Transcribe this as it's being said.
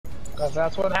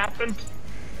That's what happened.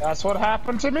 That's what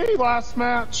happened to me last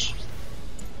match.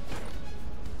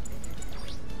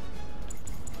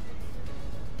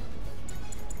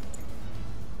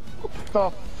 What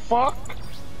the fuck?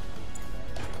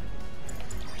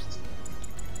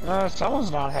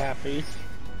 Someone's not happy.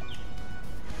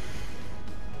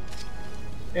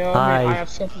 You know, I have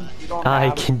something you don't have.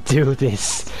 I can do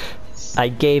this. I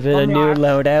gave it a new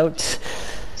loadout.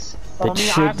 That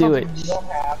should do it. You don't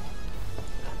have.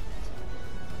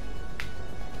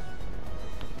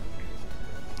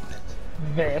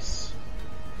 This.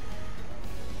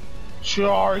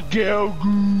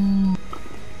 GBO2.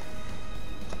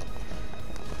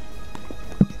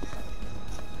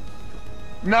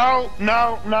 No,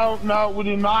 we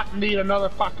do not need another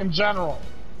fucking general.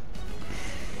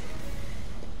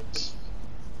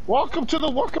 Welcome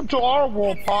to our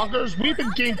world, Poggers. We've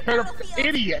been getting paired up with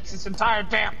idiots this entire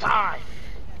damn time.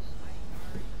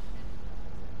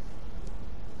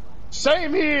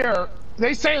 Same here.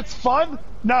 They say it's fun?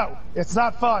 No, it's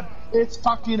not fun. It's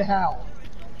fucking hell.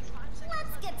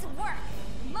 Let's get to work.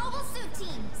 Mobile suit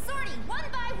team, sortie one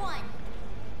by one.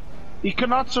 He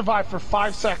cannot survive for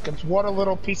 5 seconds. What a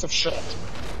little piece of shit.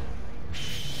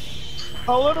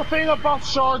 A little thing about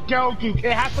GBO2.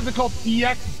 It has something called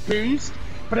DX boost,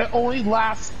 but it only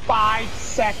lasts 5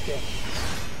 seconds.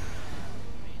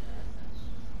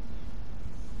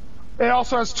 It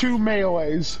also has 2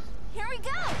 melees. Here we go.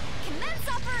 Commence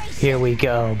operation. Here we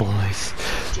go, boys.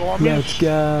 Let's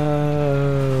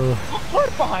go.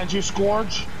 Right behind you,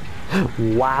 Scourge.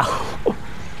 Wow.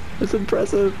 That's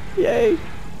impressive. Yay.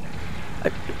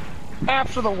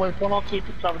 After the weapon, I'll keep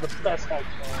you covered the best I can.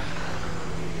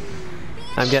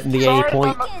 I'm getting the A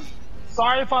point.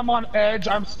 Sorry if I'm on edge.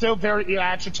 I'm still very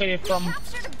agitated from.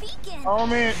 Oh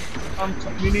man,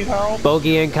 you need help.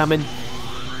 Bogey incoming.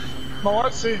 No, I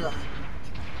see him.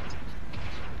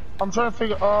 I'm trying to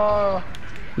figure.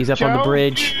 He's up on the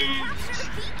bridge.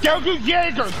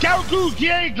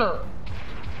 GBO2.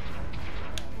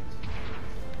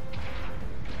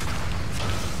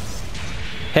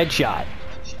 Headshot.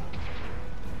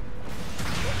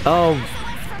 Oh,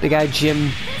 the guy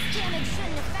Jim.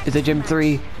 Is it Jim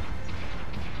 3? An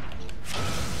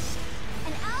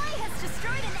ally has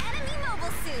destroyed an enemy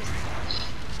mobile suit.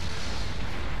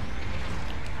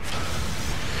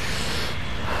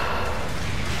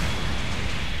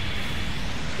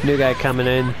 New guy coming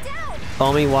in.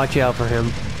 Homie, watch out for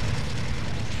him.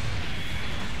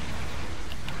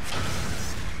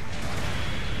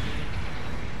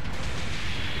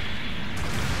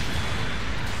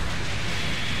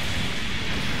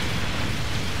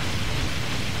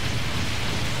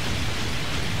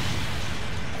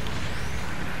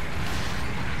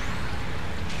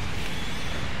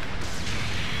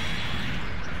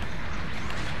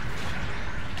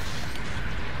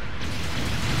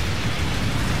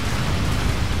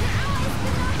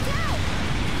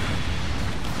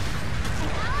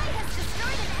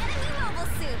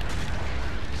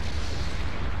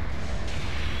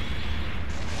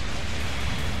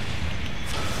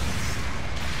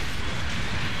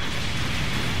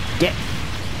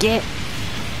 Get.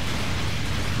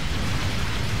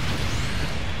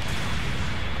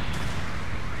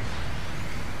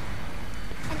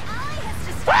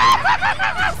 I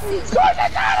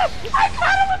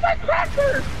got him with my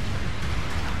cracker!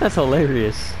 That's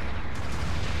hilarious.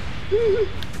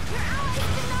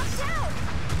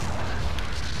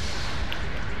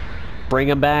 Bring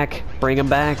him back. Bring him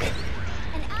back.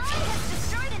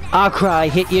 I'll cry.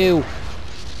 Hit you.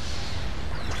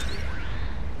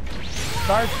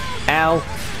 Ow.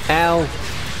 Ow.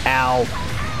 Ow.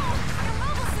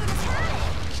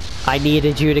 I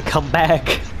needed you to come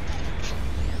back.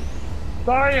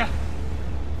 Sorry.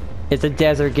 It's a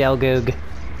desert GBO2.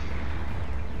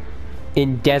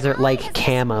 In desert-like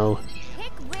camo.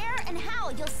 Pick where and how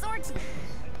you'll sort.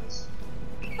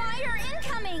 Fire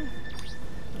incoming.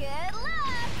 Good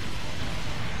luck.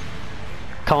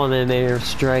 Calling in an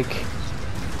airstrike.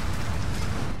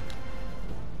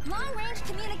 Long-range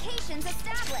communications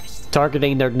established.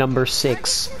 Targeting their number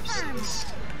 6. An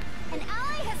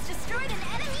ally has destroyed an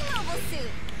enemy mobile suit.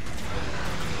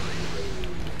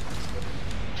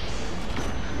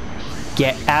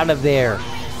 Get out of there.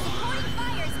 Supporting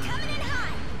fire's coming in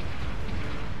high.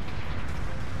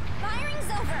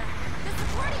 Firing's over. The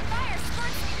supporting fire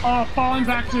squirts. Falling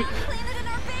back to. Planted in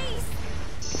our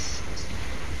base.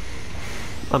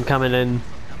 I'm coming in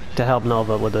to help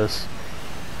Nova with this.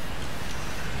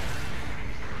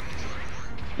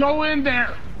 Go in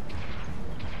there.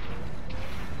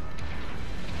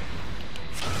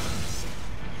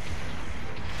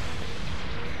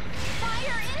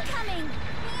 Fire incoming.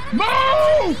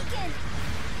 Move!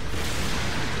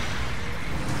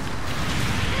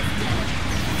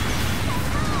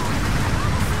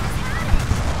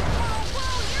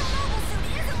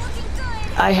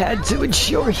 I had to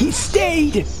ensure he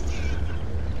stayed.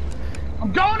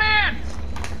 I'm going in! An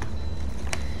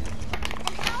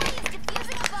ally is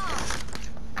defusing a bomb.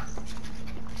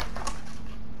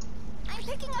 I'm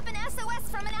picking up an SOS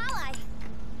from an ally.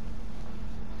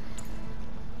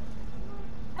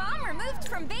 Bomb removed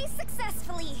from base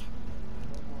successfully.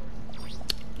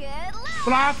 Good luck.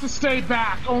 But I have to stay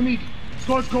back. Only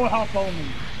scores go help only.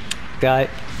 Got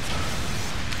it.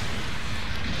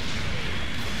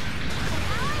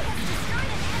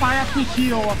 I have to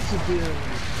heal up severely.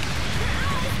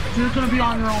 So you're gonna be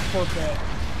on your own for a bit.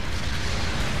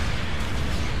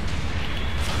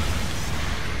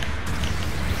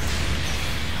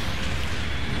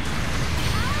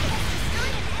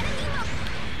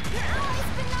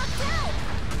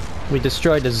 We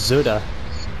destroyed the Zuda.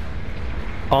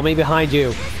 Omi behind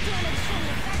you.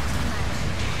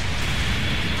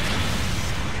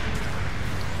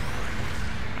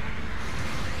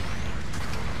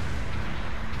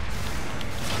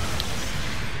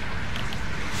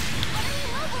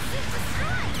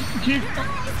 Keep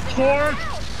score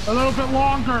a little bit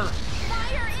longer.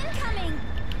 Fire incoming.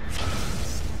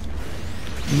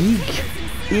 Eek.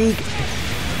 Eek.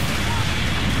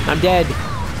 I'm dead.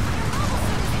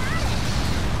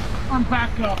 I'm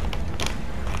back up.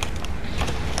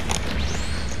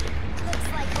 Looks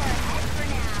like we're ahead for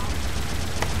now.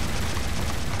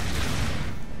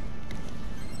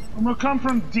 I'm gonna come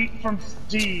from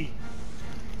D.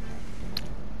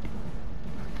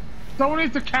 Someone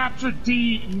needs to capture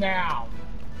D now.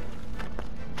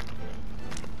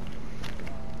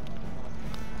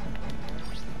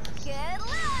 Good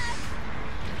luck.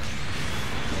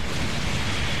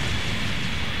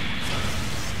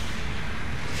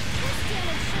 This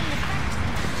damage shouldn't affect you.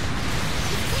 You've taken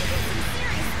some serious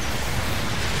damage.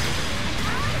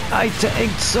 I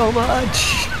tanked so much.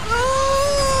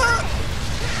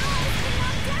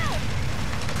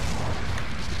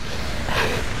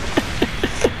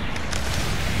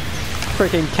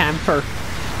 Freaking camper.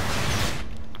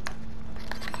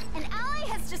 An ally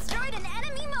has destroyed an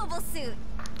enemy mobile suit.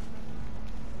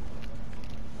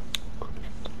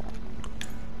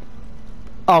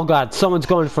 Oh god, someone's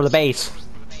going for the base.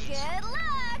 Good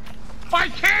luck. I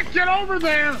can't get over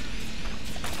there.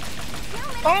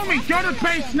 Omi, go to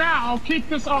base now. I'll keep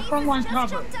this off front line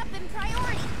cover. Jumped up in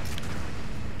priority.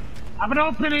 I have an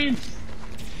opening.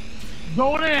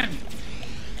 Going in.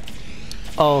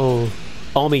 Oh,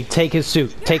 Omi, take his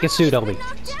suit. Take his suit, Omi.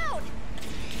 Knocked out.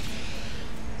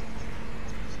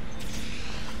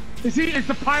 Is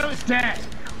the pilot dead?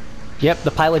 Yep,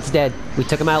 the pilot's dead. We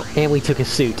took him out and we took his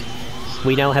suit.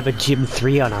 We now have a Gym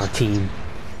 3 on our team.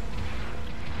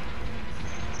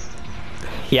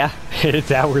 Yeah, and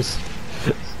it's ours.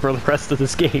 For the rest of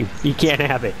this game. You can't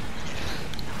have it.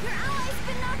 Your ally's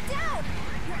been knocked out.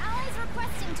 Your ally's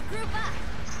requesting to group up.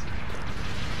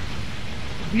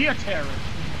 Be a terrorist.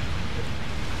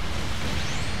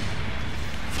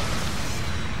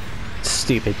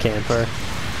 Stupid camper. Your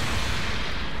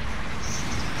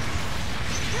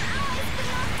ally's been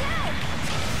knocked out.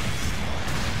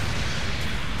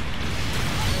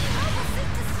 Enemy mobile suit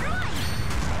destroyed.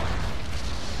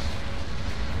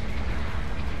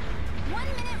 1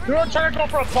 minute You're remaining. trying to go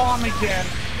for a bomb again.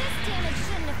 This damage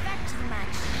shouldn't affect you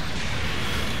much.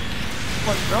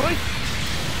 What, really?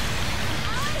 An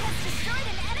ally has destroyed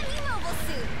an enemy mobile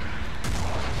suit.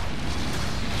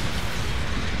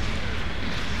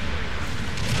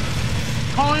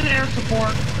 Calling air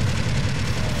support.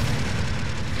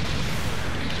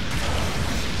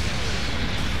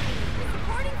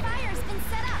 Supporting fire's been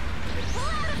set up. Pull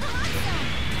out of the hot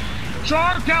zone.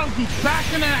 Jar Galgi back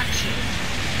in action.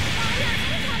 Fire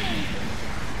incoming.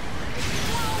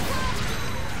 Whoa, what?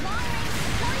 Long range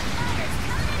supporting fire's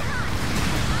coming in hot. Firing's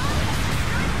over.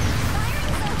 Enemy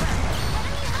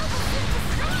mobile suit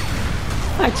destroyed.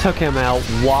 I took him out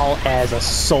while as a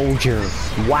soldier.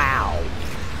 Wow.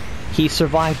 He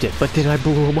survived it, but then I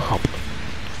blew him up.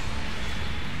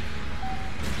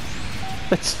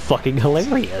 That's fucking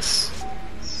hilarious.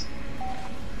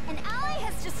 An ally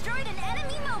has destroyed an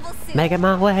enemy mobile suit. Making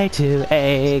my way to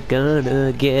A,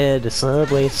 gonna get a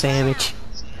Subway sandwich.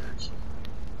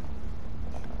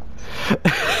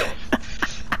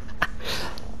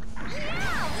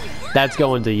 That's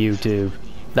going to YouTube.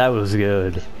 That was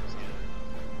good.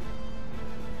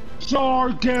 Jar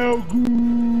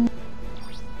Galgi.